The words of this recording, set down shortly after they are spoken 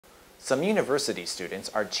Some university students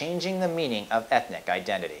are changing the meaning of ethnic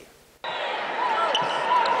identity.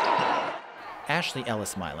 Ashley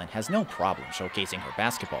Ellis-Milan has no problem showcasing her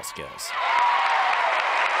basketball skills.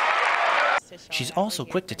 She's also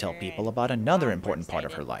quick to tell people about another important part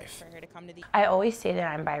of her life. I always say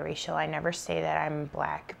that I'm biracial. I never say that I'm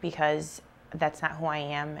black because that's not who I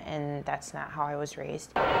am and that's not how I was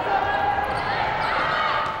raised.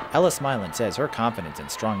 Ellis-Milan says her confidence and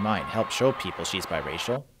strong mind help show people she's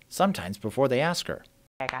biracial, sometimes before they ask her.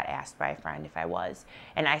 I got asked by a friend if I was,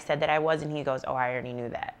 and I said that I was, and he goes, "Oh, I already knew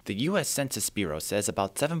that." The U.S. Census Bureau says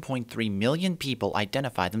about 7.3 million people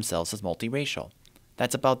identify themselves as multiracial.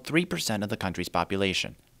 That's about 3% of the country's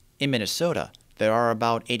population. In Minnesota, there are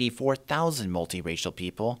about 84,000 multiracial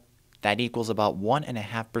people. That equals about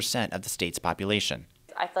 1.5% of the state's population.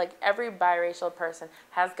 I feel like every biracial person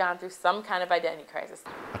has gone through some kind of identity crisis.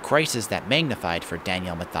 A crisis that magnified for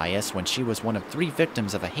Danielle Matthias when she was one of 3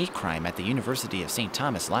 victims of a hate crime at the University of St.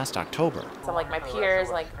 Thomas last October. Some like my peers,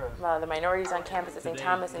 like the minorities on campus at St.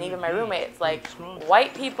 Thomas, and even my roommates, like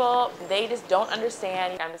white people, they just don't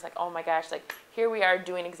understand. I'm just like, oh my gosh, like here we are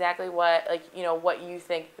doing exactly what, like, you know, what you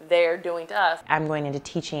think they're doing to us. I'm going into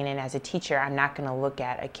teaching, and as a teacher, I'm not going to look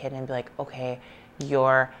at a kid and be like, okay,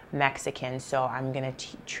 you're Mexican, so I'm going to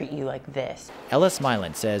treat you like this.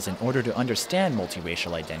 Ellis-Milan says in order to understand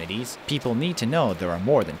multiracial identities, people need to know there are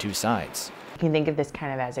more than 2 sides. You can think of this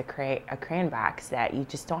kind of as a crayon box, that you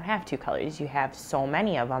just don't have 2 colors. You have so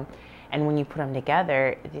many of them, and when you put them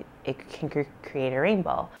together, it can create a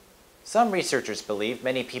rainbow. Some researchers believe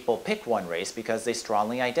many people pick one race because they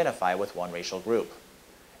strongly identify with one racial group.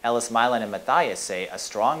 Ellis-Milan and Matthias say a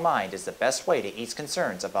strong mind is the best way to ease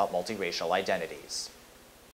concerns about multiracial identities.